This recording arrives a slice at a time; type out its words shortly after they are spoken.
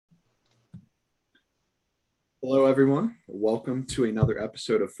Hello, everyone. Welcome to another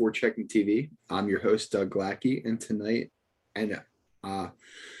episode of For Checking TV. I'm your host, Doug Glackey, and and uh,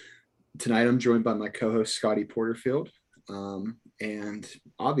 tonight I'm joined by my co-host Scotty Porterfield. And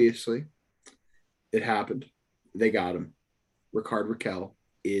obviously, it happened. They got him. Rickard Rakell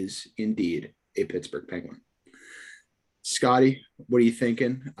is indeed a Pittsburgh Penguin. Scotty, what are you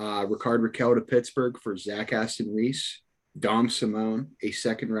thinking? Rickard Rakell to Pittsburgh for Zach Aston Reese, Dom Simone, a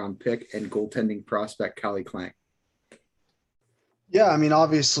second round pick, and goaltending prospect Callie Klang. Yeah, I mean,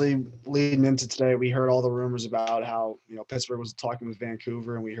 obviously, leading into today, we heard all the rumors about how Pittsburgh was talking with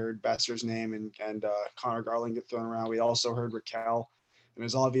Vancouver, and we heard Besser's name and Connor Garland get thrown around. We also heard Rakell, and it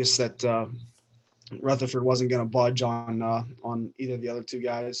was obvious that Rutherford wasn't going to budge on either of the other two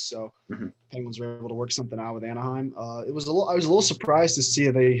guys. So Mhm. Penguins were able to work something out with Anaheim. I was a little surprised to see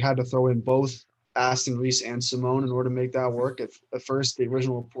they had to throw in both Aston Reese and Simone in order to make that work. At first, the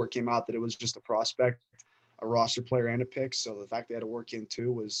original report came out that it was just a prospect, a roster player, and a pick. So the fact they had to work in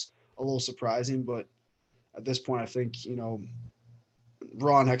two was a little surprising. But at this point, I think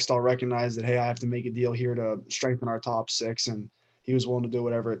Ron Hextall recognized that, hey, I have to make a deal here to strengthen our top six, and he was willing to do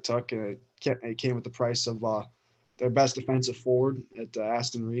whatever it took. And it came at the price of their best defensive forward at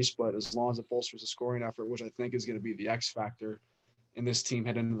Aston Reese. But as long as it bolsters the scoring effort, which I think is going to be the X factor in this team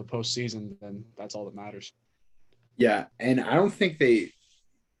heading into the postseason, then that's all that matters. Yeah, and I think they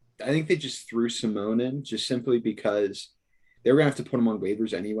just threw Simone in just simply because they were gonna have to put him on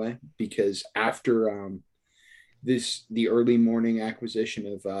waivers anyway. Because after the early morning acquisition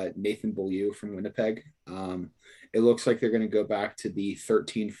of Nathan Beaulieu from Winnipeg, it looks like they're going to go back to the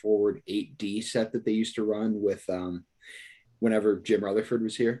 13 forward 8D set that they used to run with whenever Jim Rutherford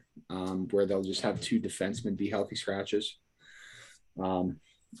was here, where they'll just have two defensemen be healthy scratches.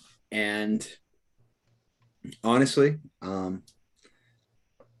 And honestly,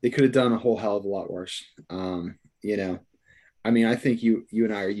 they could have done a whole hell of a lot worse. You know, I mean, I think you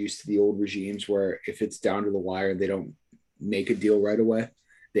and I are used to the old regimes where if it's down to the wire, they don't make a deal right away.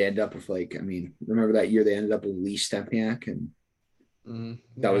 They end up with remember that year they ended up with Lee Stempniak, and Mm-hmm.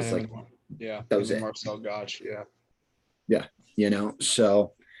 that Yeah, was like that him was and it. Marcel Gotch. Yeah. Yeah,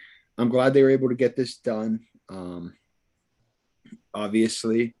 So I'm glad they were able to get this done.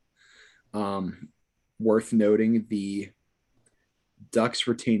 Obviously, um, worth noting the Ducks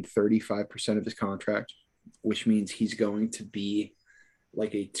retained 35% of his contract, which means he's going to be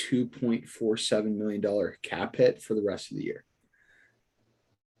like a $2.47 million cap hit for the rest of the year,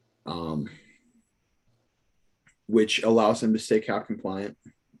 um, which allows them to stay cap compliant.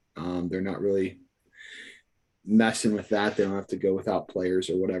 They're not really messing with that. They don't have to go without players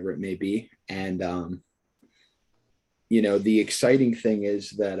or whatever it may be. And, the exciting thing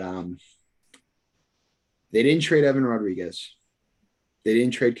is that they didn't trade Evan Rodriguez. They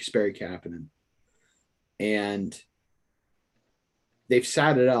didn't trade Kasperi Kapanen. And they've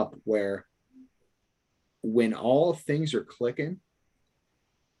set it up where when all things are clicking,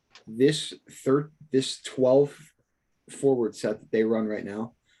 this 12 forward set that they run right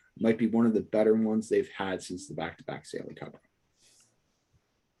now might be one of the better ones they've had since the back-to-back Stanley Cup.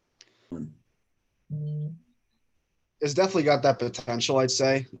 It's definitely got that potential, I'd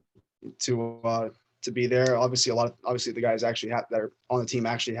say, to be there. Obviously the guys actually that are on the team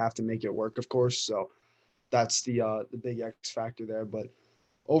actually have to make it work, of course. So that's the big X factor there. But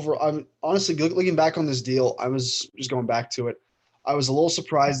overall, I'm honestly looking back on this deal. I was just going back to it. I was a little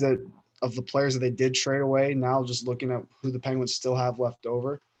surprised that of the players that they did trade away. Now, just looking at who the Penguins still have left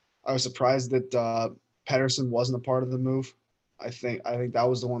over, I was surprised that Pettersson wasn't a part of the move. I think that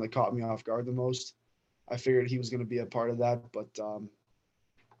was the one that caught me off guard the most. I figured he was going to be a part of that, but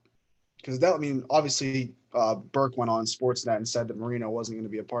because that, I mean, obviously Burke went on Sportsnet and said that Marino wasn't going to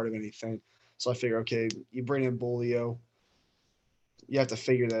be a part of anything. So I figured, okay, you bring in Bolio, you have to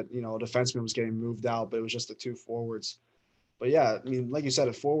figure that a defenseman was getting moved out, but it was just the two forwards. But yeah, I mean, like you said,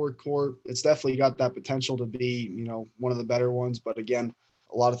 a forward core, it's definitely got that potential to be one of the better ones. But again,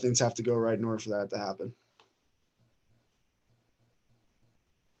 a lot of things have to go right in order for that to happen.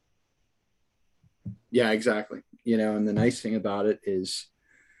 Yeah, exactly. And the nice thing about it is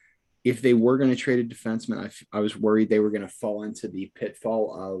if they were going to trade a defenseman, I was worried they were going to fall into the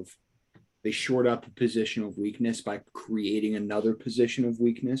pitfall of they short up a position of weakness by creating another position of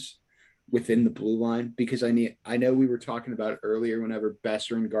weakness within the blue line. Because I know we were talking about it earlier whenever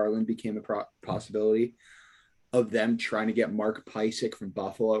Besser and Garland became a possibility of them trying to get Mark Pysyk from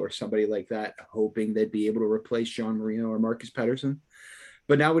Buffalo or somebody like that, hoping they'd be able to replace John Marino or Marcus Pettersson.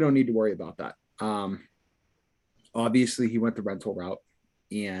 But now we don't need to worry about that. Obviously, he went the rental route,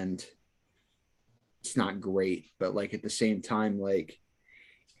 and it's not great. But like at the same time, like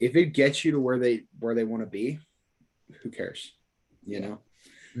if it gets you to where they want to be, who cares? You know,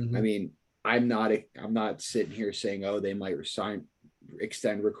 I Mhm. mean, I'm not sitting here saying, oh, they might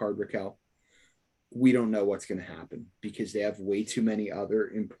extend Rickard Rakell. We don't know what's going to happen because they have way too many other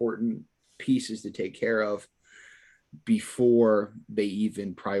important pieces to take care of before they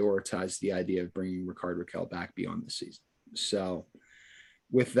even prioritize the idea of bringing Rickard Rakell back beyond the season. So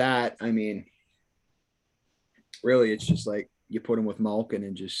with that, I mean, really, it's just like you put him with Malkin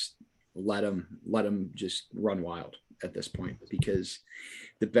and just let him just run wild at this point because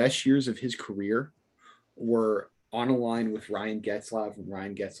the best years of his career were on a line with Ryan Getzlaf when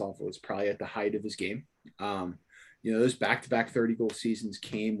Ryan Getzlaf was probably at the height of his game. Um, those back-to-back 30-goal seasons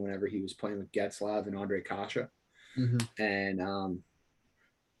came whenever he was playing with Getzlaf and Andre Kasha. Mhm. And, and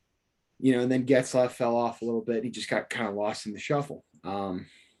then Getzlaf fell off a little bit. He just got kind of lost in the shuffle.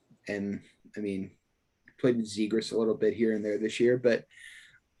 And, I mean, played with Zegras a little bit here and there this year. But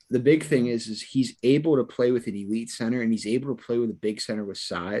the big thing is he's able to play with an elite center and he's able to play with a big center with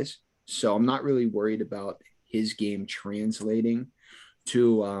size. So I'm not really worried about his game translating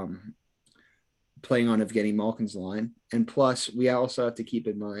to playing on Evgeny Malkin's line. And plus, we also have to keep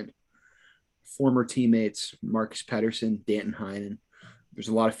in mind former teammates Marcus Pettersson, Danton Heinen. There's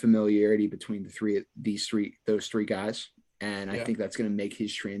a lot of familiarity between those three guys, and I Yeah. think that's going to make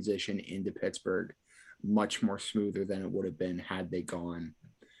his transition into Pittsburgh much more smoother than it would have been had they gone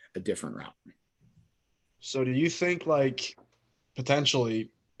a different route. So do you think like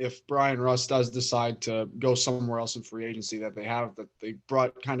potentially if Brian Russ does decide to go somewhere else in free agency that they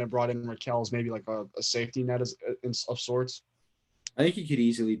brought in Rakell as maybe like a safety net of sorts? I think he could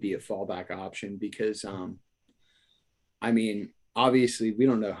easily be a fallback option because, I mean, obviously we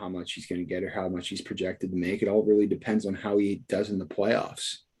don't know how much he's going to get or how much he's projected to make. It all really depends on how he does in the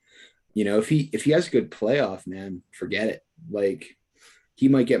playoffs. If he has a good playoff, man, forget it. Like he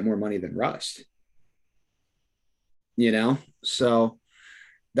might get more money than Rust. So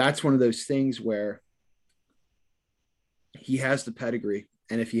that's one of those things where he has the pedigree,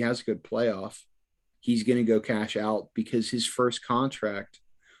 and if he has a good playoff, he's going to go cash out because his first contract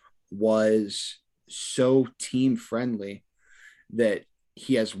was so team friendly that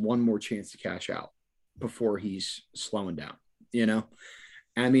he has one more chance to cash out before he's slowing down, you know?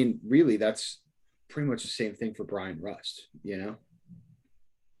 And I mean, really, that's pretty much the same thing for Brian Rust.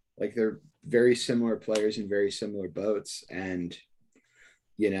 Like they're very similar players in very similar boats. And,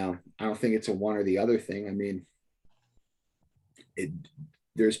 I don't think it's a one or the other thing. I mean,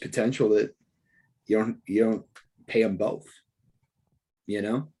 there's potential that you don't pay them both, you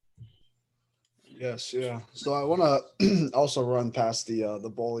know? Yes, yeah. So I want to also run past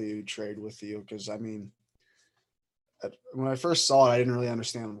the Beaulieu trade with you because I mean, when I first saw it, I didn't really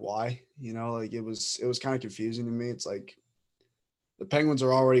understand why. Like it was kind of confusing to me. It's like the Penguins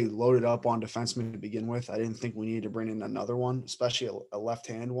are already loaded up on defensemen to begin with. I didn't think we needed to bring in another one, especially a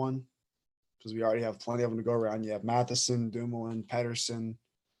left-hand one, because we already have plenty of them to go around. You have Matheson, Dumoulin, Pettersson,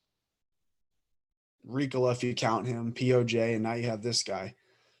 Rakell if you count him, POJ, and now you have this guy.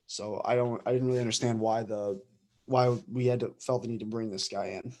 So I didn't really understand why we felt the need to bring this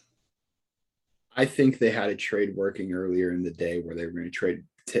guy in. I think they had a trade working earlier in the day where they were going to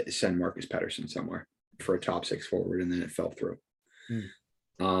send Marcus Pettersson somewhere for a top six forward, and then it fell through. Hmm.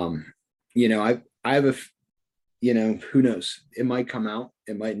 I have who knows? It might come out,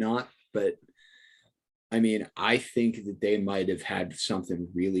 it might not, but I mean, I think that they might have had something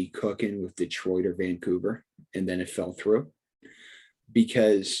really cooking with Detroit or Vancouver, and then it fell through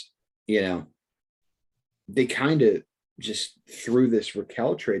because, they kind of just threw this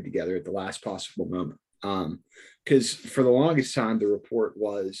Rakell trade together at the last possible moment. Because for the longest time, the report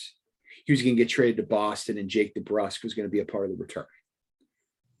was he was going to get traded to Boston and Jake DeBrusk was going to be a part of the return.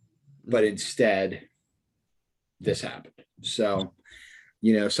 But instead, this happened. So,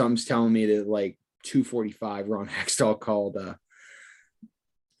 something's telling me that like 2:45, Ron Hextall called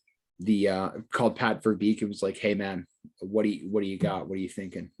Pat Verbeek and was like, "Hey man, what do you got? What are you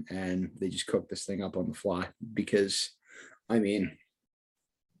thinking?" And they just cooked this thing up on the fly because, I mean,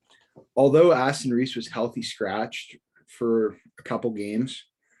 although Aston Reese was healthy scratched for a couple games,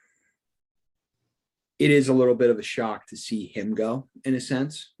 it is a little bit of a shock to see him go in a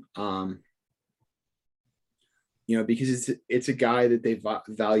sense. Because it's a guy that they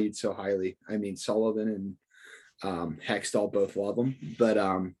valued so highly. I mean, Sullivan and Hextall both love him, but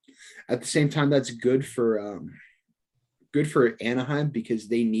at the same time, that's good for Anaheim because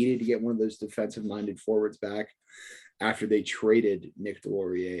they needed to get one of those defensive-minded forwards back after they traded Nick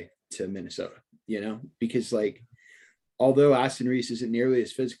Delorier to Minnesota. Because like, although Aston Reese isn't nearly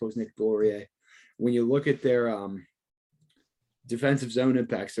as physical as Nick Delorier, when you look at their defensive zone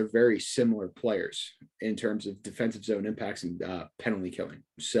impacts, they're very similar players in terms of defensive zone impacts and penalty killing.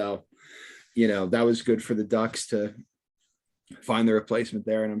 So, that was good for the Ducks to find the replacement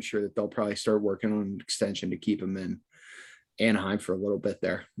there. And I'm sure that they'll probably start working on an extension to keep him in Anaheim for a little bit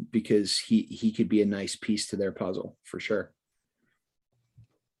there, because he could be a nice piece to their puzzle for sure.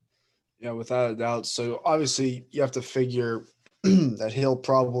 Yeah, without a doubt. So obviously you have to figure that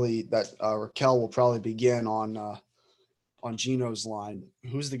Rakell will probably begin on Gino's line.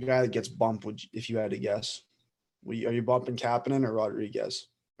 Who's the guy that gets bumped? If you had to guess, are you bumping Kapanen or Rodriguez,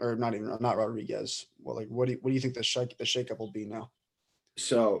 or not Rodriguez? Well, like what do you think the shakeup will be now?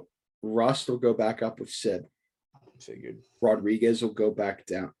 So Rust will go back up with Sid. Figured. Rodriguez will go back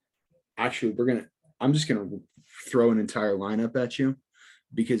down. Actually, I'm just gonna throw an entire lineup at you,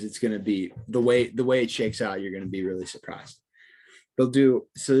 because it's gonna be the way it shakes out. You're gonna be really surprised. So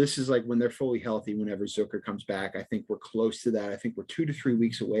this is like when they're fully healthy, whenever Zucker comes back. I think we're close to that. I think we're 2 to 3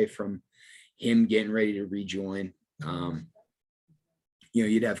 weeks away from him getting ready to rejoin.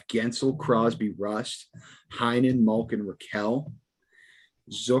 You'd have Gensel, Crosby, Rust, Heinen, Malkin, Rakell,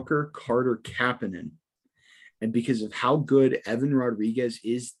 Zucker, Carter, Kapanen. And because of how good Evan Rodriguez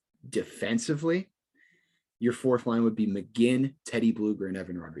is defensively, your fourth line would be McGinn, Teddy Blueger, and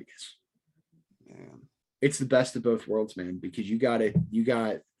Evan Rodriguez. Man. It's the best of both worlds, man, because you got a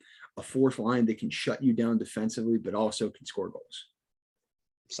fourth line that can shut you down defensively, but also can score goals.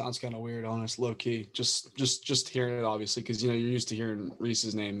 Sounds kind of weird, honest, low key. Just hearing it, obviously, because you're used to hearing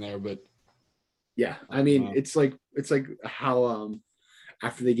Reese's name there, but yeah, I mean, it's like how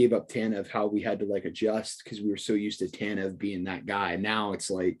after they gave up Tanev, how we had to like adjust because we were so used to Tanev being that guy. Now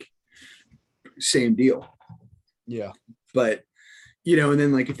it's like same deal. Yeah, but and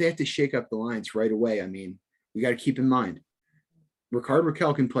then like if they have to shake up the lines right away, I mean, we got to keep in mind Rickard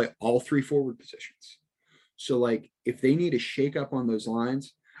Rakell can play all 3 forward positions. So like if they need a shake up on those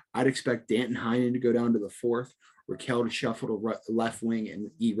lines, I'd expect Danton Heinen to go down to the fourth, Rakell to shuffle to left wing,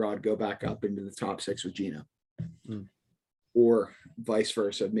 and Erod go back up into the top 6 with Gino. Or vice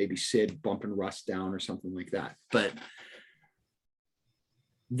versa, maybe Sid bumping Rust down or something like that. But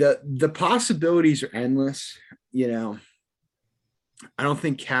the possibilities are endless. I don't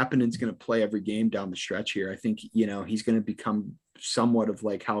think Kapanen's going to play every game down the stretch here. I think, he's going to become somewhat of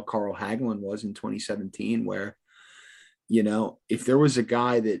like how Carl Hagelin was in 2017, where, if there was a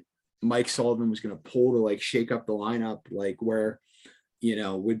guy that Mike Sullivan was going to pull to like shake up the lineup, like where,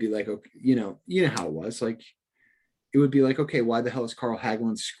 would be like, okay, how it was like, it would be like, okay, why the hell is Carl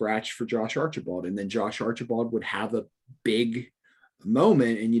Hagelin scratched for Josh Archibald? And then Josh Archibald would have a big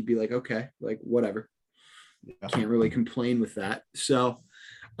moment and you'd be like, okay, like whatever. Yeah. Can't really complain with that. So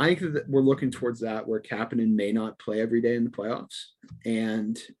I think that we're looking towards that, where Kapanen may not play every day in the playoffs.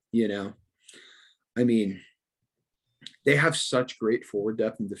 And, I mean, they have such great forward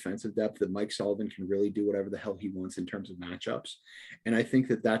depth and defensive depth that Mike Sullivan can really do whatever the hell he wants in terms of matchups. And I think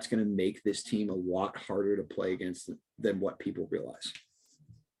that that's going to make this team a lot harder to play against than what people realize.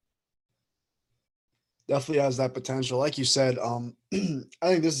 Definitely has that potential. Like you said, I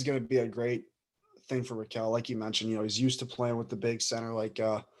think this is going to be a great thing for Rakell. Like you mentioned, he's used to playing with the big center like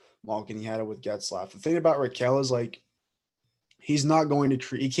Malkin. He had it with Getzlaf. The thing about Rakell is like he's not going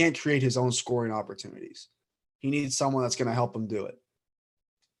to he can't create his own scoring opportunities. He needs someone that's going to help him do it.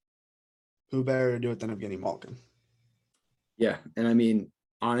 Who better to do it than Evgeny Malkin? Yeah, and I mean,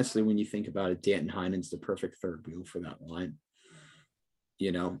 honestly, when you think about it, Danton Heinen's the perfect third wheel for that line.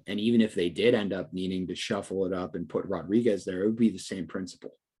 And even if they did end up needing to shuffle it up and put Rodriguez there, it would be the same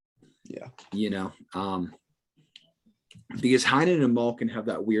principle. Yeah. Because Heinen and Malkin have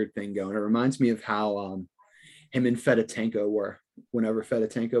that weird thing going. It reminds me of how him and Fedotenko were whenever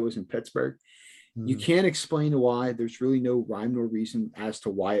Fedotenko was in Pittsburgh. You can't explain why. There's really no rhyme nor reason as to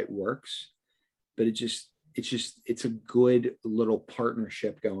why it works, but it's a good little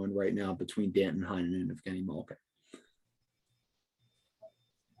partnership going right now between Danton Heinen and Evgeny Malkin.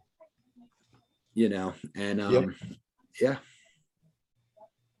 And yeah.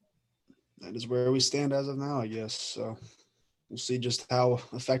 That is where we stand as of now, I guess. So we'll see just how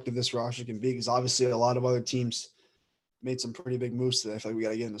effective this roster can be, because obviously a lot of other teams made some pretty big moves today. I feel like we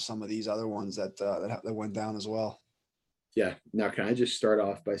got to get into some of these other ones that went down as well. Yeah. Now, can I just start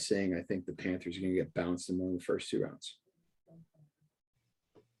off by saying I think the Panthers are going to get bounced in one of the first 2 rounds.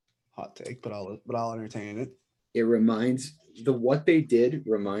 Hot take, but I'll entertain it. What they did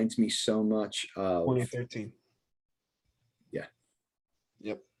reminds me so much of 2013. Yeah.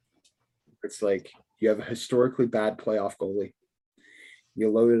 Yep. It's like you have a historically bad playoff goalie. You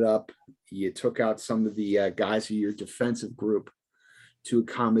loaded up. You took out some of the guys of your defensive group to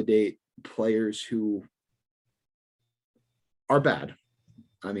accommodate players who are bad.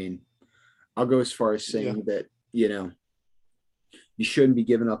 I mean, I'll go as far as Yeah. saying that, you know, you shouldn't be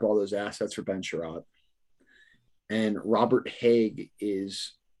giving up all those assets for Ben Sherrod. And Robert Haig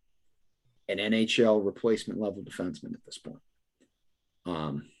is an NHL replacement level defenseman at this point.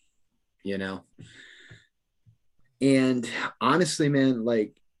 Um, you know, and honestly, man,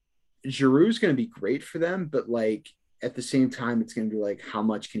 like Giroux's going to be great for them, but like at the same time, it's going to be like, how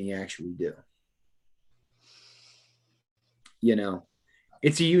much can he actually do? You know,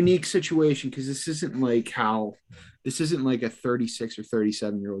 it's a unique situation because this isn't like a 36 or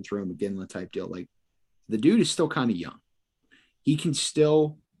 37-year-old Drew McGinley type deal. Like the dude is still kind of young. He can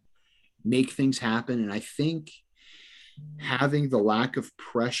still make things happen. And I think having the lack of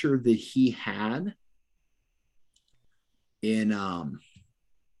pressure that he had in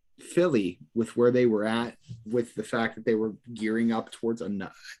Philly with where they were at, with the fact that they were gearing up towards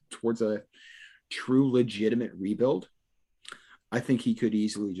a true legitimate rebuild, I think he could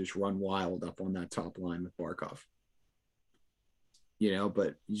easily just run wild up on that top line with Barkov. You know,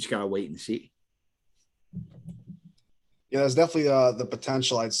 but you just gotta wait and see. Yeah, there's definitely the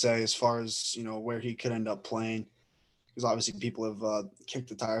potential, I'd say, as far as where he could end up playing, because obviously people have kicked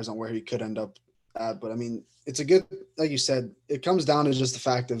the tires on where he could end up at. But I mean, it's a good, like you said, it comes down to just the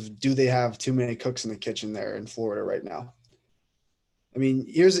fact of, do they have too many cooks in the kitchen there in Florida right now? I mean,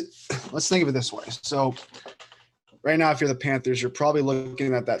 let's think of it this way. So right now, if you're the Panthers, you're probably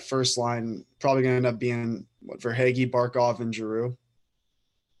looking at that first line, probably going to end up being Verhaeghe, Barkov, and Giroux.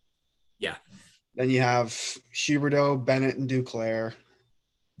 Yeah. Then you have Huberdeau, Bennett, and Duclair.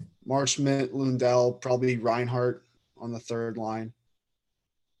 Marchment, Lundell, probably Reinhart on the third line.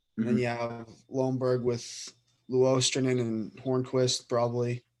 Mm-hmm. Then you have Lomberg with Luostrinen and Hornquist,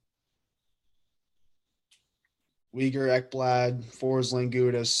 probably. Uyghur, Ekblad, Forsling,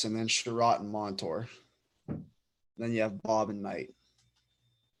 Gudis, and then Sherratt and Montour. Then you have Bob and Knight,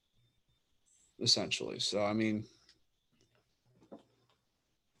 essentially. So, I mean,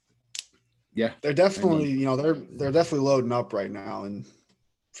 yeah, they're definitely, they're definitely loading up right now, and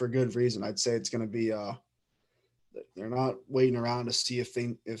for good reason. I'd say it's going to be, they're not waiting around to see if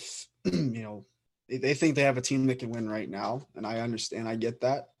they think they have a team that can win right now. And I understand, I get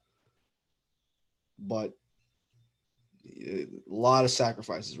that, but a lot of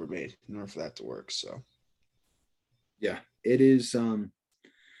sacrifices were made in order for that to work. So, yeah, it is.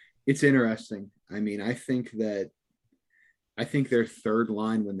 It's interesting. I mean, I think their third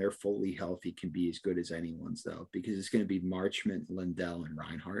line, when they're fully healthy, can be as good as anyone's, though, because it's going to be Marchment, Lindell, and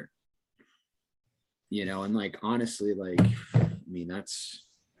Reinhart. And like, honestly, like, I mean, that's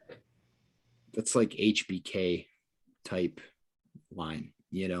like HBK type line,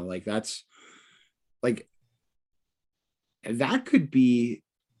 like that's like, that could be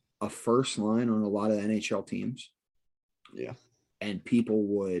a first line on a lot of NHL teams. Yeah. And people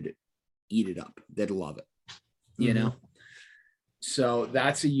would eat it up. They'd love it, you know? So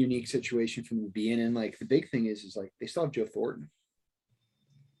that's a unique situation for them to be in. And like, the big thing is like, they still have Joe Thornton.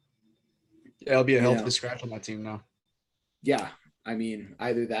 Yeah, it'll be a healthy scratch on that team now. Yeah. I mean,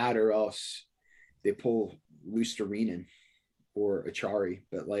 either that or else they pull Luostarinen or Achari.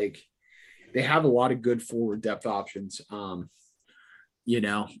 But like, they have a lot of good forward depth options, and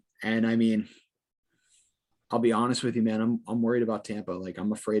I mean, I'll be honest with you, man, I'm worried about Tampa. Like,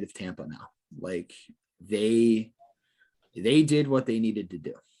 I'm afraid of Tampa now. Like, they did what they needed to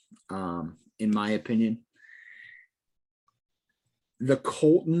do. In my opinion, the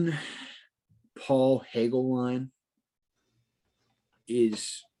Colton Paul Hagel line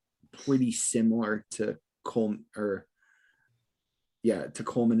is pretty similar to Coleman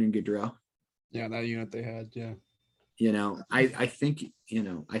and Gaudreau. Yeah, that unit they had. Yeah. I think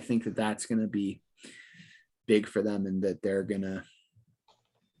that that's going to be big for them, and that they're going to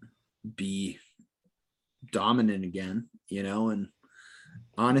be dominant again, and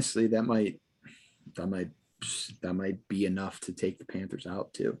honestly, that might be enough to take the Panthers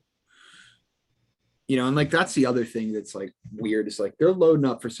out too. And like, that's the other thing that's like weird, is like, they're loading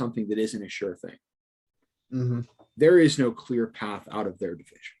up for something that isn't a sure thing. Mm-hmm. There is no clear path out of their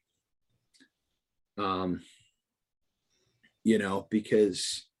division.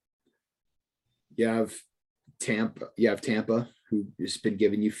 Because you have Tampa, who has been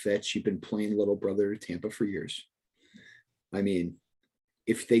giving you fits. You've been playing little brother to Tampa for years. I mean,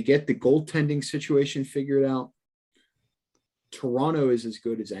 if they get the goaltending situation figured out, Toronto is as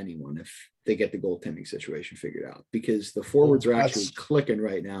good as anyone if they get the goaltending situation figured out, because the forwards are actually clicking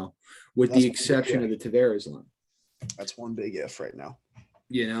right now, with the exception of the Tavares line. That's one big if right now.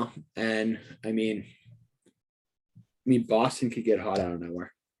 And I mean, Boston could get hot out of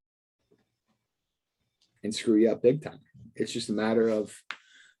nowhere and screw you up big time. It's just a matter of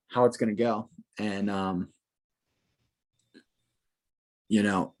how it's going to go. And,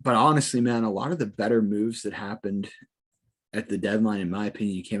 but honestly, man, a lot of the better moves that happened at the deadline, in my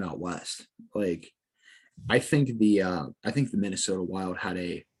opinion, came out west. Like, I think the Minnesota Wild had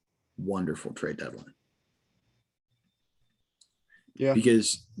a wonderful trade deadline. Yeah.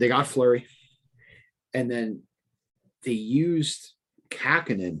 Because they got Fleury, and then they used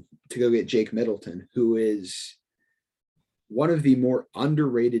Kakkonen to go get Jake Middleton, who is one of the more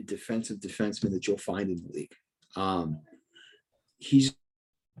underrated defensive defensemen that you'll find in the league.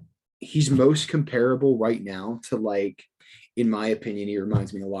 He's most comparable right now to, like, in my opinion, he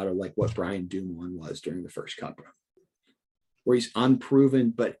reminds me a lot of like what Brian Dumoulin was during the first Cup run, where he's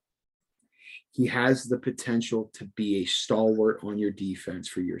unproven, but he has the potential to be a stalwart on your defense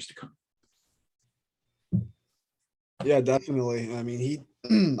for years to come. Yeah, definitely. I mean,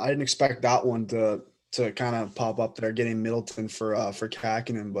 I didn't expect that one to kind of pop up there, getting Middleton for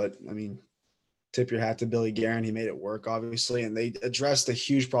Kakkonen, but I mean, tip your hat to Billy Guerin. He made it work, obviously, and they addressed a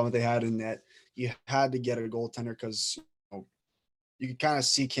huge problem they had in that you had to get a goaltender because you could kind of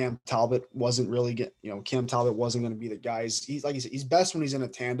see Cam Talbot wasn't really Cam Talbot wasn't going to be the guy. He's like he's best when he's in a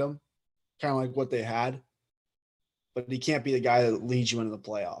tandem, kind of like what they had, but he can't be the guy that leads you into the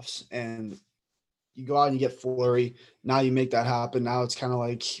playoffs. And you go out and you get Fleury. Now you make that happen. Now it's kind of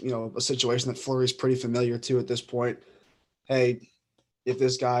like, a situation that Fleury's pretty familiar to at this point. Hey, if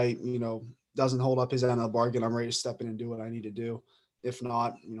this guy, doesn't hold up his end of the bargain, I'm ready to step in and do what I need to do. If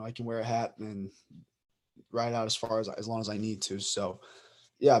not, I can wear a hat and ride out as long as I need to. So,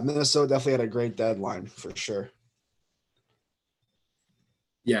 yeah, Minnesota definitely had a great deadline for sure.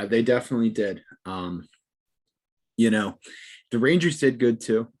 Yeah, they definitely did. The Rangers did good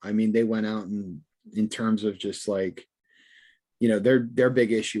too. I mean, they went out and in terms of just like, their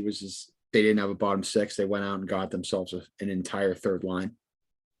big issue was they didn't have a bottom six. They went out and got themselves an entire third line.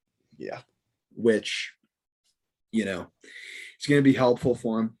 Yeah. Which, it's going to be helpful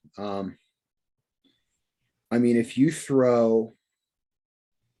for them. I mean, if you throw,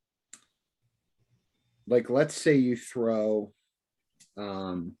 like, let's say you throw,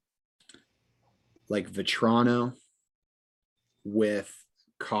 like Vetrano with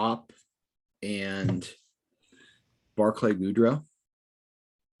Kopp and Barclay Goodrow,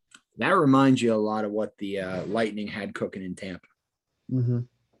 that reminds you a lot of what the Lightning had cooking in Tampa. Mm-hmm.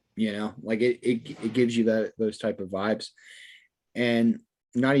 Like it gives you those type of vibes. And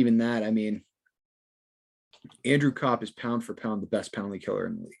not even that. I mean, Andrew Kopp is pound for pound the best penalty killer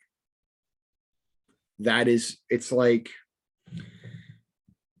in the league. It's like,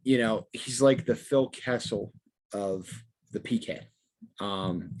 he's like the Phil Kessel of the PK.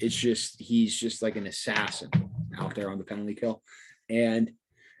 He's just like an assassin out there on the penalty kill. And,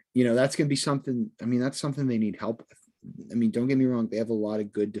 that's going to be something. I mean, that's something they need help with. I mean, don't get me wrong. They have a lot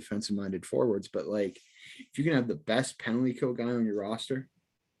of good defensive minded forwards, but like, if you can have the best penalty kill guy on your roster,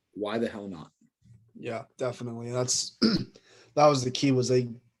 why the hell not? Yeah, definitely. That was the key was they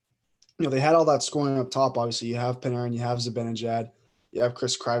had all that scoring up top. Obviously you have Panarin, you have Zibanejad, you have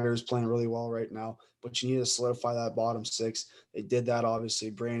Chris Kreider who's playing really well right now, but you need to solidify that bottom six. They did that, obviously,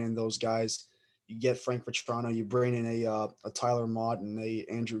 bringing in those guys. You get Frank Vetrano, you bring in a Tyler Mott and a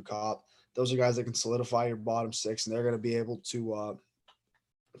Andrew Kopp. Those are guys that can solidify your bottom six, and they're going to be able to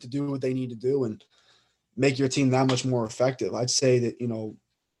do what they need to do and make your team that much more effective. I'd say that,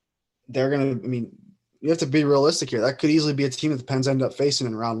 they're going to, I mean, you have to be realistic here. That could easily be a team that the Pens end up facing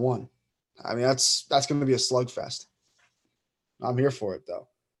in round one. I mean, that's going to be a slugfest. I'm here for it, though.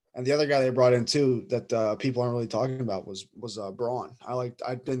 And the other guy they brought in too that people aren't really talking about was Braun. I thought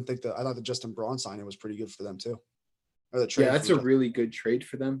the Justin Braun signing was pretty good for them too. Yeah, that's a really good trade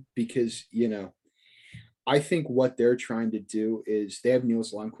for them because, I think what they're trying to do is they have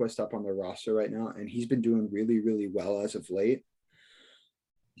Niels Lundqvist up on their roster right now, and he's been doing really, really well as of late.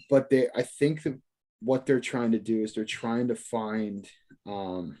 But I think that what they're trying to do is they're trying to find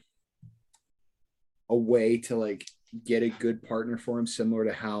a way to like get a good partner for him, similar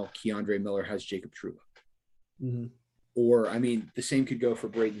to how Keandre Miller has Jacob Trouba. Mm-hmm. Or, I mean, the same could go for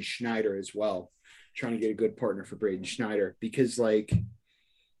Braden Schneider as well, trying to get a good partner for Braden Schneider because, like,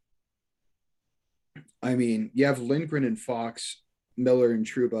 I mean, you have Lindgren and Fox, Miller and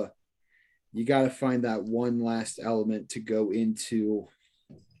Trouba. You got to find that one last element to go into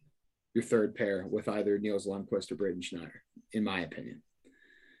your third pair with either Niels Lundqvist or Braden Schneider, in my opinion.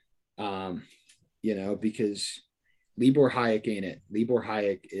 Because Libor Hayek ain't it. Libor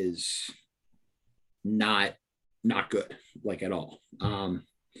Hayek is not good, like at all. And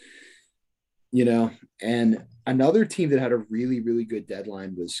another team that had a really, really good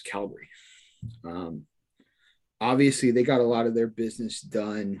deadline was Calgary. obviously they got a lot of their business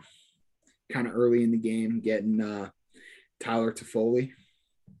done kind of early in the game, getting Tyler Toffoli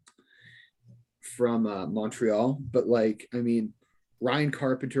from Montreal. But like, I mean, Ryan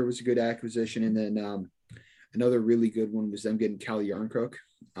Carpenter was a good acquisition, and then another really good one was them getting Cal Yarncrook.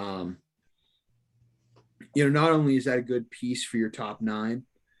 Um, not only is that a good piece for your top nine,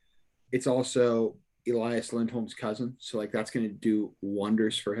 it's also Elias Lindholm's cousin. So like that's going to do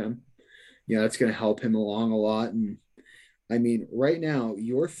wonders for him. That's going to help him along a lot. And I mean, right now,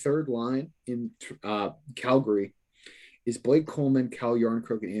 your third line in Calgary is Blake Coleman, Cal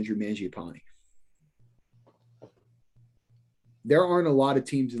Yarncrook, and Andrew Mangiapane. There aren't a lot of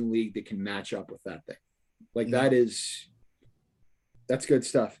teams in the league that can match up with that thing. Like that's good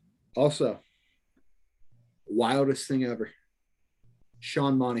stuff. Also, wildest thing ever.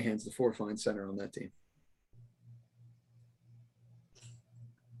 Sean Monahan's the fourth line center on that team.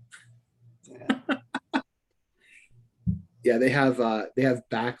 Yeah, they have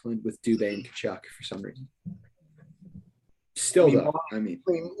Backlund with Dubé and Kachuk for some reason. Still, though, I mean,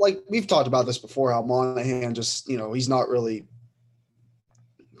 like we've talked about this before, how Monahan just, he's not really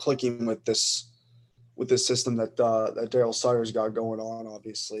clicking with this system that Daryl Sutter's got going on,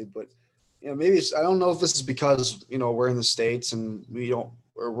 obviously. But maybe I don't know if this is because we're in the States and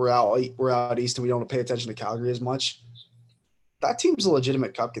we're out east and we don't pay attention to Calgary as much. That team's a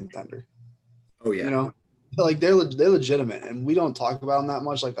legitimate cup contender. Oh yeah, like they're legitimate, and we don't talk about them that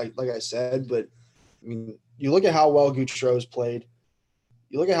much. Like I said, but I mean, you look at how well Gaudreau's played.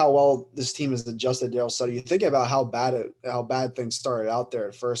 You look at how well this team has adjusted Daryl Sutter. You think about how bad things started out there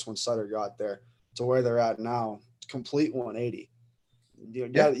at first when Sutter got there to where they're at now. Complete 180. You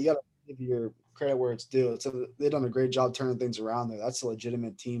got to give your credit where it's due. They've done a great job turning things around there. That's a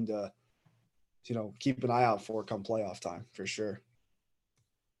legitimate team to keep an eye out for come playoff time for sure.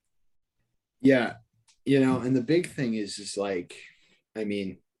 Yeah, and the big thing is like, I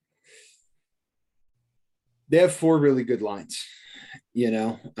mean, they have four really good lines.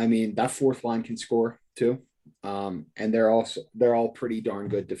 I mean, that fourth line can score too. And they're all pretty darn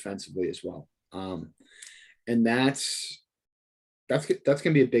good defensively as well. And that's going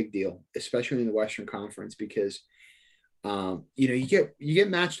to be a big deal, especially in the Western Conference, because you get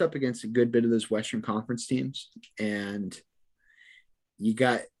matched up against a good bit of those Western Conference teams, and you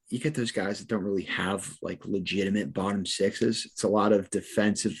get those guys that don't really have like legitimate bottom sixes. It's a lot of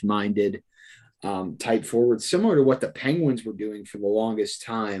defensive minded type forwards, similar to what the Penguins were doing for the longest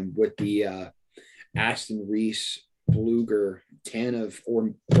time with the Aston Reese, Bluger, Tanev,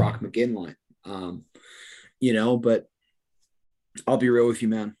 or Brock McGinn line. But I'll be real with you,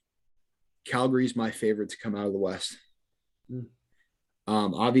 man. Calgary's my favorite to come out of the West.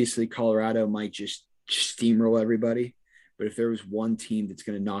 Obviously, Colorado might just steamroll everybody, but if there was one team that's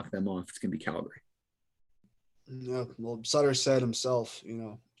going to knock them off, it's going to be Calgary. Yeah, well, Sutter said himself,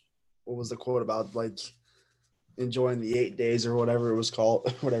 what was the quote about, like, enjoying the 8 days or whatever it was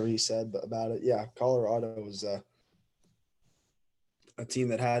called, whatever he said about it. Yeah, Colorado was a team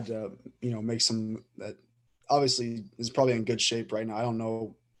that had to, make some – that obviously is probably in good shape right now. I don't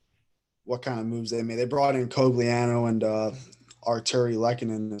know what kind of moves they made. They brought in Cogliano and Arturi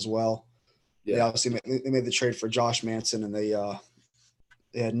Lehkonen as well. Yeah. They obviously made the trade for Josh Manson, and they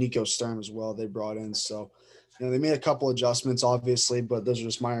had Nico Sturm as well they brought in. So, they made a couple adjustments, obviously, but those are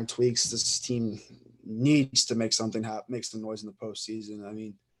just minor tweaks. This team needs to make something happen, make some noise in the postseason. I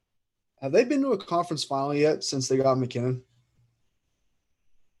mean, have they been to a conference final yet since they got McKinnon?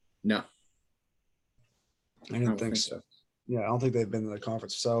 No. I didn't think so. Yeah, I don't think they've been to the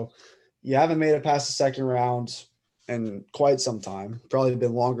conference. So you haven't made it past the second round in quite some time. Probably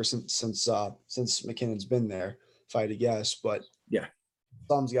been longer since McKinnon's been there, if I had to guess. But yeah,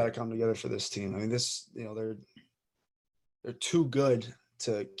 something's got to come together for this team. I mean, they're too good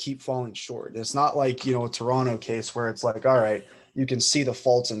to keep falling short. It's not like, a Toronto case where it's like, all right, you can see the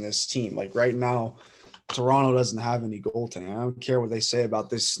faults in this team. Like right now, Toronto doesn't have any goaltending. I don't care what they say about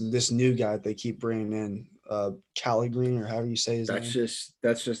this new guy that they keep bringing in, Green, or however you say his name.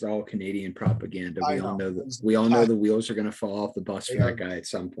 That's just all Canadian propaganda. We all know the wheels are going to fall off the bus for that guy at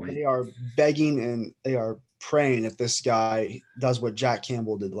some point. They are begging and they are praying that this guy does what Jack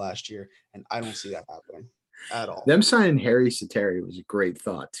Campbell did last year, and I don't see that happening at all. Them signing Harry Sateri was a great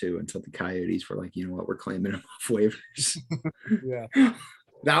thought too, until the Coyotes were like, you know what, we're claiming him off waivers. Yeah,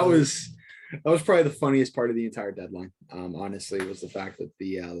 that was probably the funniest part of the entire deadline. Honestly, was the fact that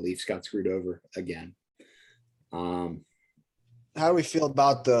the Leafs got screwed over again. How do we feel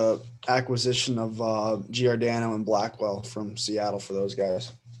about the acquisition of Giordano and Blackwell from Seattle for those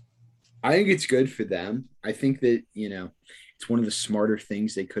guys? I think it's good for them. I think that, it's It's one of the smarter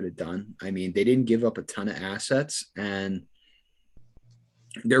things they could have done. I mean, they didn't give up a ton of assets, and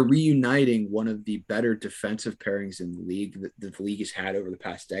they're reuniting one of the better defensive pairings in the league that the league has had over the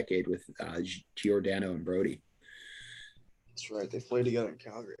past decade with Giordano and Brody. That's right. They played together in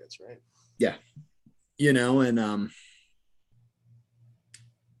Calgary. That's right. Yeah. And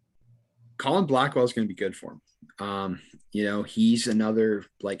Colin Blackwell is going to be good for him. He's another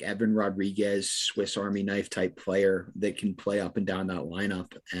like Evan Rodriguez, Swiss Army knife type player that can play up and down that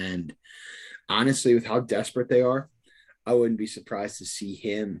lineup. And honestly, with how desperate they are, I wouldn't be surprised to see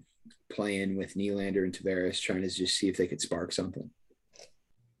him playing with Nylander and Tavares, trying to just see if they could spark something.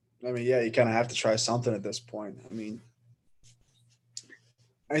 I mean, yeah, you kind of have to try something at this point. I mean,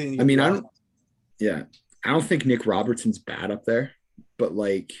 I don't think Nick Robertson's bad up there, but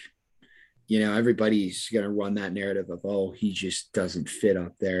everybody's going to run that narrative of, oh, he just doesn't fit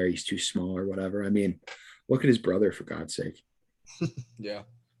up there. He's too small or whatever. I mean, look at his brother, for God's sake. Yeah.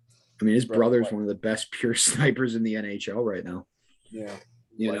 I mean, his brother's one of the best pure snipers in the NHL right now. Yeah.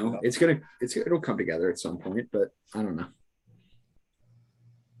 It'll come together at some point, but I don't know.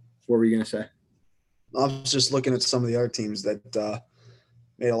 What were you going to say? I was just looking at some of the other teams that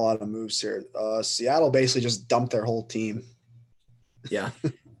made a lot of moves here. Seattle basically just dumped their whole team. Yeah.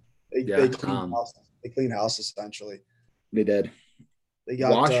 They cleaned house essentially. They did. They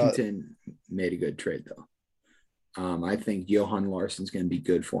got Washington made a good trade though. I think Johan Larsson's going to be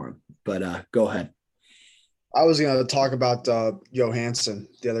good for him. But go ahead. I was going to talk about Johansson,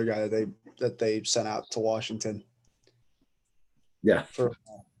 the other guy that they sent out to Washington. Yeah. For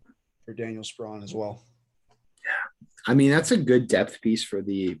Daniel Sprong as well. Yeah. I mean, that's a good depth piece for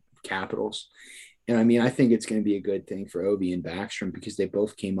the Capitals. And I mean, I think it's going to be a good thing for Ovi and Backstrom because they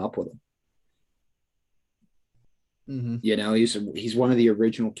both came up with him. Mm-hmm. He's one of the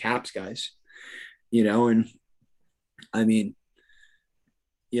original Caps guys, and I mean,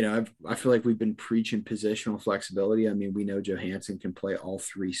 I feel like we've been preaching positional flexibility. I mean, we know Johansson can play all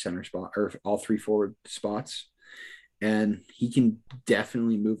three center spot or all three forward spots, and he can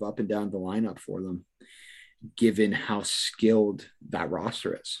definitely move up and down the lineup for them, given how skilled that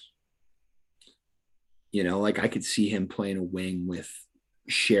roster is. I could see him playing a wing with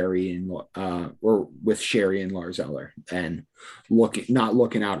Sherry and Lars Eller and not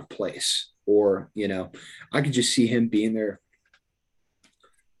looking out of place. Or, I could just see him being there,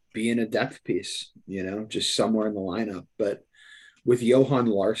 being a depth piece, just somewhere in the lineup. But with Johan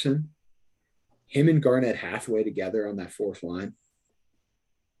Larsson, him and Garnett Hathaway together on that fourth line,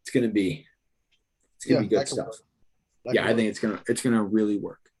 it's gonna be good stuff. I think it's gonna really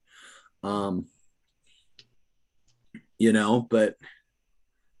work. But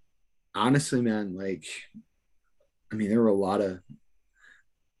honestly, man, there were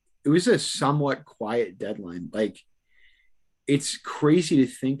it was a somewhat quiet deadline. It's crazy to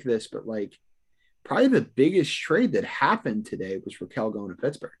think this, but probably the biggest trade that happened today was Rakell going to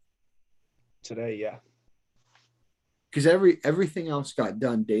Pittsburgh. Today, yeah. Because everything else got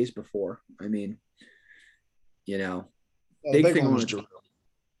done days before. I mean, big thing was Drew.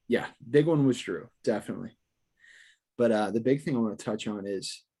 Yeah, big one was Drew, definitely. But the big thing I want to touch on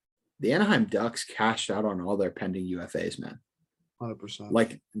is the Anaheim Ducks cashed out on all their pending UFAs, man.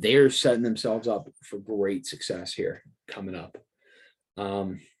 100%. They're setting themselves up for great success here coming up.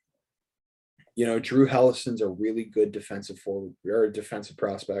 Drew Hellison's a really good defensive forward or defensive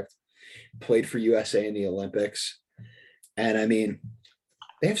prospect. Played for USA in the Olympics. And I mean,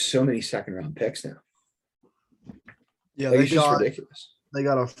 they have so many second round picks now. Yeah, it's just ridiculous. They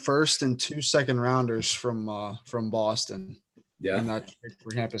got a first and 2 second rounders from Boston. Yeah. And that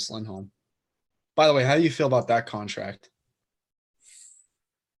for Hampus Lindholm. By the way, how do you feel about that contract?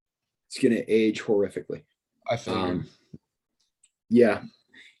 It's going to age horrifically. I figured. Yeah.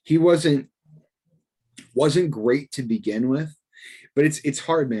 He wasn't great to begin with, but it's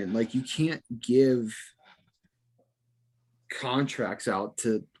hard, man. You can't give contracts out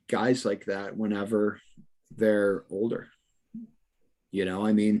to guys like that whenever they're older.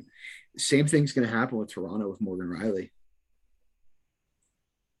 I mean, same thing's going to happen with Toronto with Morgan Riley.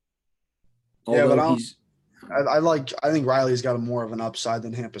 Although I think Riley's got more of an upside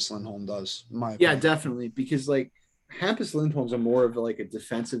than Hampus Lindholm does. Yeah, definitely. Because Hampus Lindholm's more of a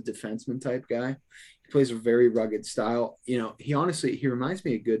defensive defenseman type guy. He plays a very rugged style. He reminds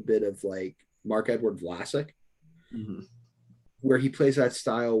me a good bit of Mark-Edward Vlasic, where he plays that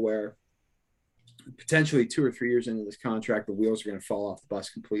style where potentially 2 or 3 years into this contract, the wheels are going to fall off the bus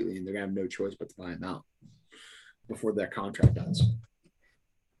completely, and they're going to have no choice but to buy him out before that contract ends.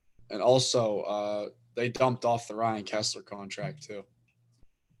 And also, they dumped off the Ryan Kessler contract too.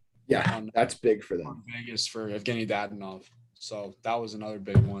 Yeah, that's big for them. Vegas for Evgeny Dadonov. So that was another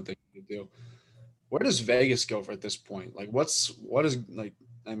big one thing to do. Where does Vegas go for at this point? Like, what is like?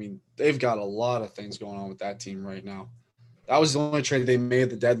 I mean, they've got a lot of things going on with that team right now. That was the only trade they made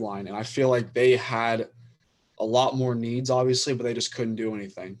at the deadline, and I feel like they had a lot more needs, obviously, but they just couldn't do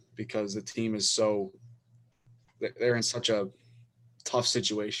anything because the team is so they're in such a tough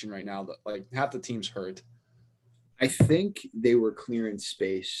situation right now that like half the team's hurt. I think they were clearing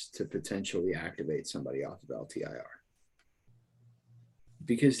space to potentially activate somebody off of LTIR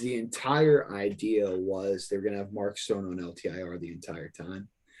because the entire idea was they're going to have Mark Stone on LTIR the entire time,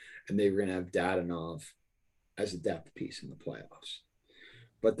 and they were going to have Dadanov as a depth piece in the playoffs.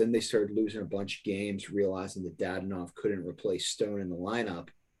 But then they started losing a bunch of games, realizing that Dadanov couldn't replace Stone in the lineup,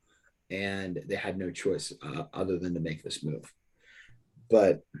 and they had no choice other than to make this move.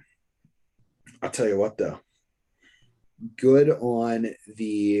 But I'll tell you what, though, good on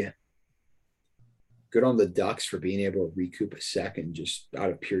the Ducks for being able to recoup a second just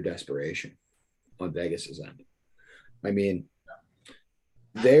out of pure desperation on Vegas's end. I mean,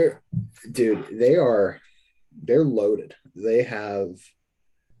 they're loaded. They have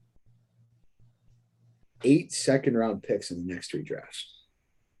 8 second-round picks in the next 3 drafts.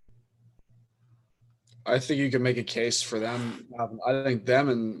 I think you can make a case for them. I think them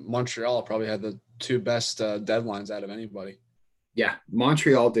and Montreal probably had the 2 best deadlines out of anybody. Yeah,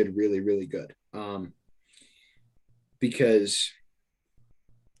 Montreal did really, really good. Because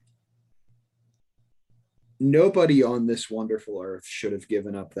nobody on this wonderful earth should have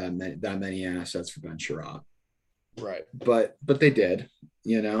given up that many assets for Ben Sherratt. Right. But they did,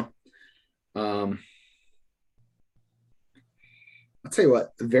 you know. I'll tell you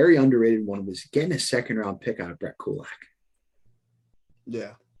what, a very underrated one was getting a second-round pick out of Brett Kulak.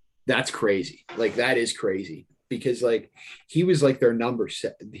 Yeah. That's crazy. Like, that is crazy. Because, like, he was like their number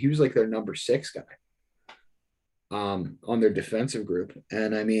 6 guy on their defensive group.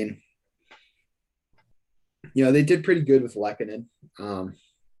 And, I mean, you know, they did pretty good with Lehkonen.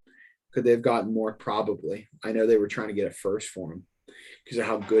 Could they have gotten more? Probably. I know they were trying to get a first for him because of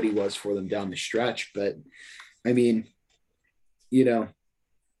how good he was for them down the stretch. But, I mean, you know,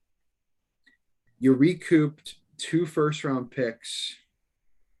 you recouped 2 first-round picks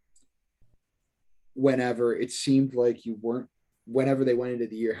whenever it seemed like you weren't, whenever they went into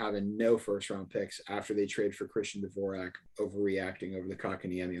the year having no first-round picks after they traded for Christian Dvorak, overreacting over the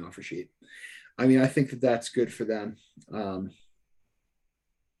Kotkaniemi offer sheet. I mean, I think that that's good for them.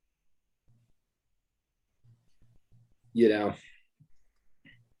 You know,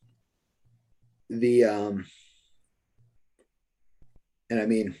 and I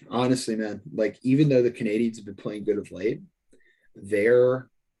mean, honestly, man, like, even though the Canadians have been playing good of late, they're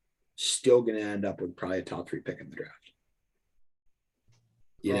still going to end up with probably a top 3 pick in the draft.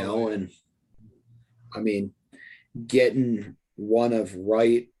 You know, and I mean, getting one of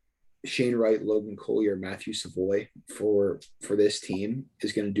Shane Wright, Logan Collier, Matthew Savoy for this team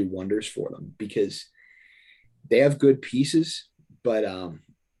is going to do wonders for them because they have good pieces, but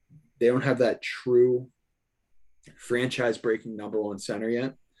they don't have that true franchise breaking number 1 center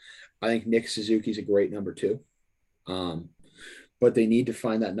yet. I think Nick Suzuki's a great number 2. But they need to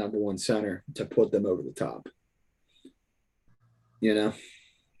find that number 1 center to put them over the top. You know?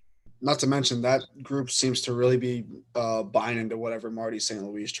 Not to mention that group seems to really be buying into whatever Marty St.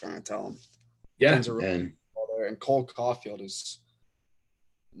 Louis is trying to tell them. Yeah. And Cole Caulfield is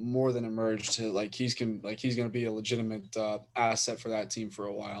more than emerged to like he's going to be a legitimate asset for that team for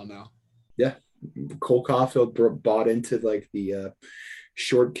a while now. Yeah. Cole Caulfield bought into like the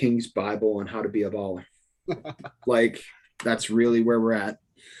Short King's Bible on how to be a baller. Like, that's really where we're at.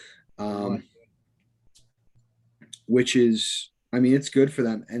 Which is, I mean, it's good for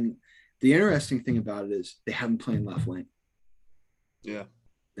them. And the interesting thing about it is they haven't played left wing. Yeah.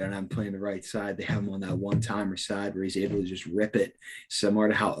 They're not playing the right side. They have him on that one-timer side where he's able to just rip it, similar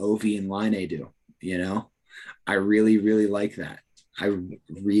to how Ovi and Line do, you know? I really, really like that. I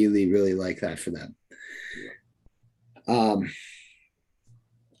really, really like that for them.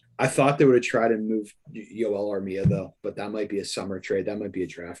 I thought they would have tried to move Yoel Armia, though, but that might be a summer trade. That might be a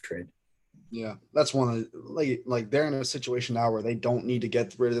draft trade. Yeah, that's one of like they're in a situation now where they don't need to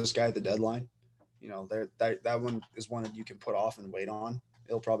get rid of this guy at the deadline. You know, that one is one that you can put off and wait on.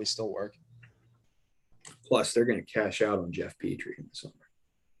 It'll probably still work. Plus, they're going to cash out on Jeff Petrie in the summer.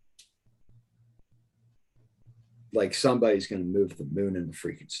 Like, somebody's going to move the moon and the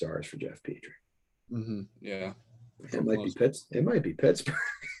freaking stars for Jeff Petrie. Mm-hmm. Yeah, it might be Pittsburgh.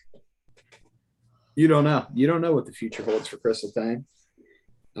 You don't know. You don't know what the future holds for Chris Letang.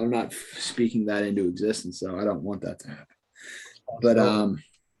 I'm not speaking that into existence, so I don't want that to happen. But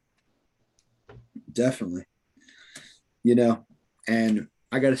definitely. you know, and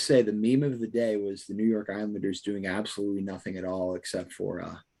I got to say, the meme of the day was the New York Islanders doing absolutely nothing at all except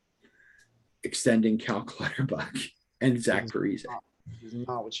for extending Cal Clutterbuck and It Zach is Parise. not, it is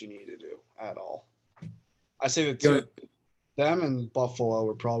not what you need to do at all. I say the You know, two, them and Buffalo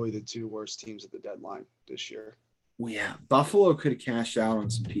were probably the two worst teams at the deadline this year. well, yeah, Buffalo could have cashed out on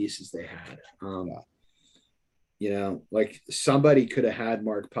some pieces they had. Yeah. Like somebody could have had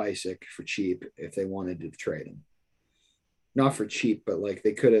Mark Pysick for cheap if they wanted to trade him. Not for cheap, but like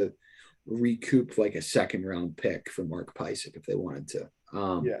they could have recouped like a second round pick for Mark Pysick if they wanted to.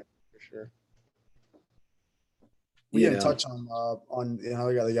 Yeah, for sure. We You didn't know, touch on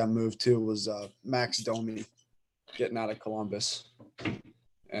another guy that got moved too was Max Domi getting out of Columbus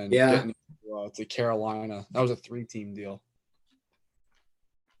and yeah, getting to Carolina. That was a 3-team deal.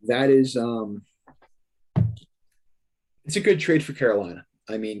 that is it's a good trade for Carolina.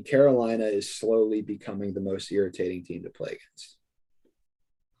 I mean, Carolina is slowly becoming the most irritating team to play against.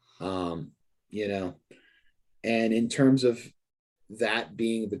 Um, you know, and in terms of that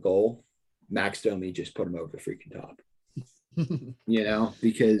being the goal, Max Domi just put him over the freaking top.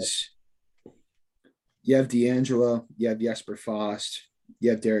 Because you have D'Angelo, you have Jesper Fast,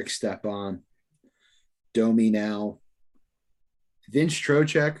 you have Derek Stepan, Domi now, Vince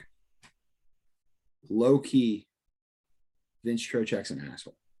Trocheck, low key. Vince Trocheck's an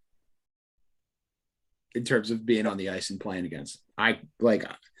asshole in terms of being on the ice and playing against. I like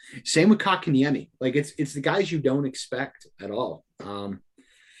same with Kotkaniemi. Like it's the guys you don't expect at all. And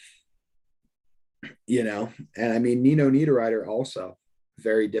I mean Nino Niederreiter also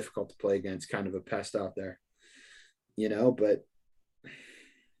very difficult to play against, kind of a pest out there. But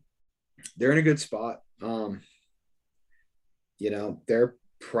they're in a good spot. They're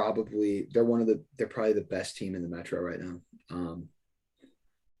probably the best team in the Metro right now.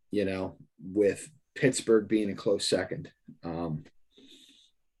 With Pittsburgh being a close second.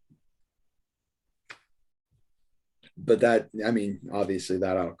 But that, I mean, obviously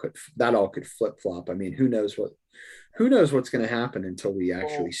that all could flip flop. I mean, who knows what's going to happen until we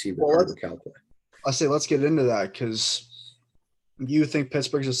actually see Rickard Rakell play. I say let's get into that because you think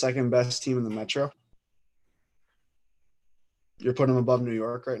Pittsburgh's the second best team in the Metro? You're putting them above New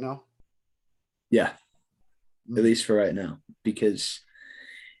York right now? Yeah, at least for right now, because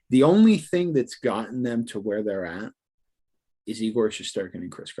the only thing that's gotten them to where they're at is Igor Shesterkin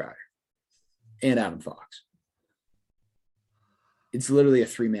and Chris Kreider and Adam Fox. It's literally a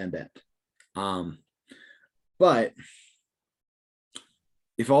 3-man band. But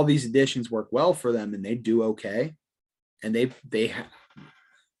if all these additions work well for them and they do okay, and they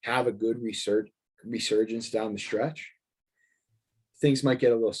have a good resurgence down the stretch, things might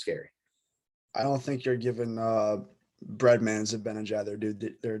get a little scary. I don't think you're giving Breadman and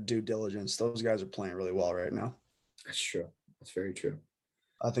Zibanejad their due diligence. Those guys are playing really well right now. That's true. That's very true.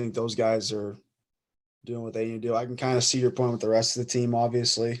 I think those guys are doing what they need to do. I can kind of see your point with the rest of the team,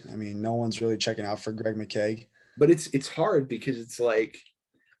 obviously. I mean, no one's really checking out for Greg McKegg. But it's hard because it's like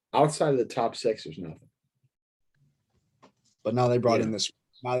outside of the top 6, there's nothing. But now they brought in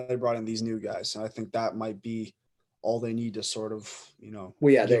these new guys. And I think that might be all they need to sort of,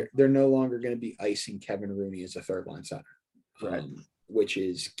 Well, yeah, they're no longer going to be icing Kevin Rooney as a third line center, right. Which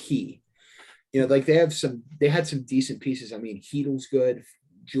is key. Like they had some decent pieces. I mean, Heedle's good,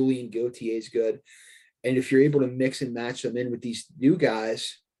 Julian Gautier's good. And if you're able to mix and match them in with these new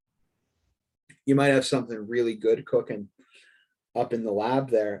guys, you might have something really good cooking up in the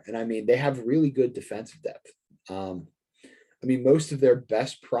lab there. And I mean, they have really good defensive depth. I mean, most of their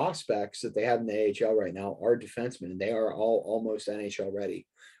best prospects that they have in the AHL right now are defensemen, and they are all almost NHL ready,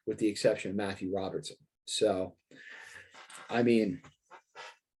 with the exception of Matthew Robertson. So, I mean,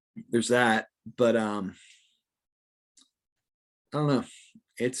 there's that, but I don't know.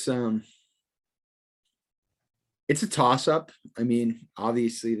 It's a toss up. I mean,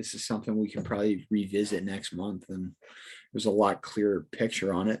 obviously, this is something we can probably revisit next month, and there's a lot clearer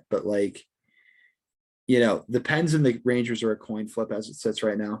picture on it. But like, the Pens and the Rangers are a coin flip as it sits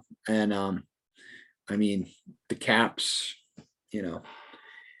right now. And I mean, the Caps,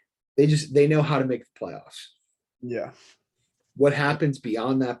 they know how to make the playoffs. Yeah. What happens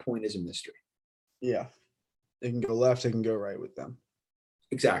beyond that point is a mystery. Yeah. They can go left, they can go right with them.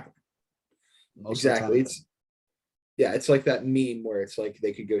 Exactly. Exactly. It's like that meme where it's like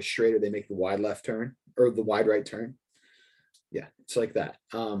they could go straight or they make the wide left turn or the wide right turn. Yeah, it's like that.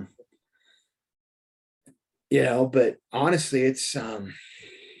 But honestly, it's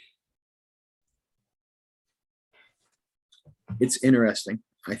interesting.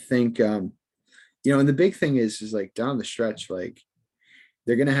 I think, and the big thing is like down the stretch, like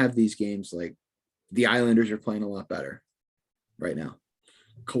they're going to have these games, like the Islanders are playing a lot better. right now.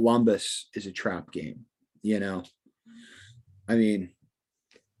 Columbus is a trap game, you know. I mean,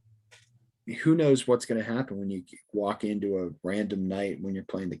 who knows what's going to happen when you walk into a random night when you're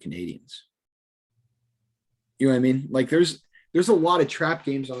playing the Canadians. You know what I mean? Like there's a lot of trap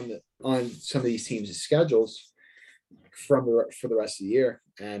games on some of these teams' schedules for the rest of the year,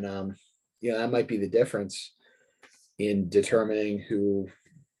 and that might be the difference in determining who's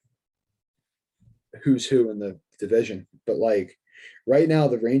who in the division. But like right now,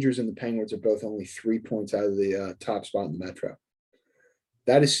 the Rangers and the Penguins are both only 3 points out of the top spot in the Metro.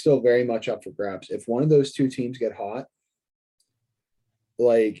 That is still very much up for grabs. If one of those two teams get hot,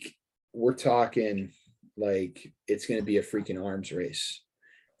 like we're talking like it's going to be a freaking arms race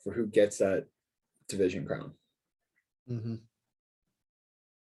for who gets that division crown. Mm-hmm.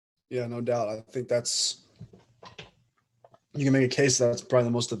 Yeah, no doubt. I think that's, you can make a case that's probably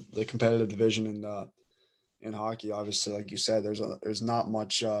the most of the competitive division in hockey. Obviously, like you said, there's not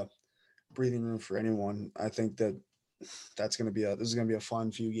much breathing room for anyone. I think that this is gonna be a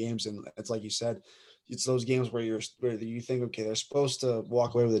fun few games, and it's like you said, it's those games where you think, okay, they're supposed to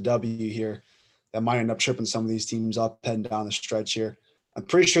walk away with a W here, that might end up tripping some of these teams up heading down the stretch here. I'm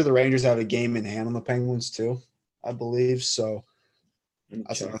pretty sure the Rangers have a game in hand on the Penguins too, I believe. So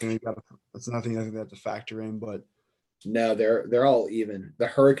that's nothing I think they have to factor in. But no, they're all even. The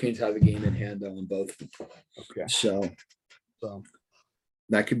Hurricanes have a game in hand though on both. okay, So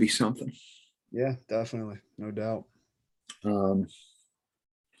that could be something. Yeah, definitely, no doubt.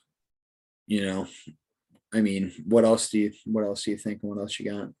 You know, I mean, what else do you think? What else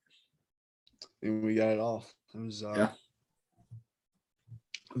you got? And we got it all. It was Yeah.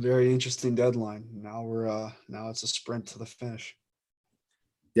 a very interesting deadline. Now now it's a sprint to the finish.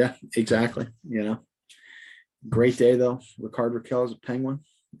 Yeah, exactly. You know, great day though. Rickard Rakell is a Penguin,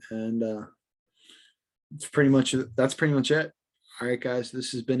 and that's pretty much it. All right, guys,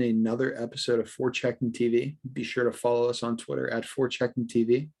 this has been another episode of Forechecking TV. Be sure to follow us on Twitter at Forechecking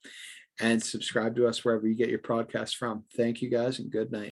TV and subscribe to us wherever you get your podcasts from. Thank you guys and good night.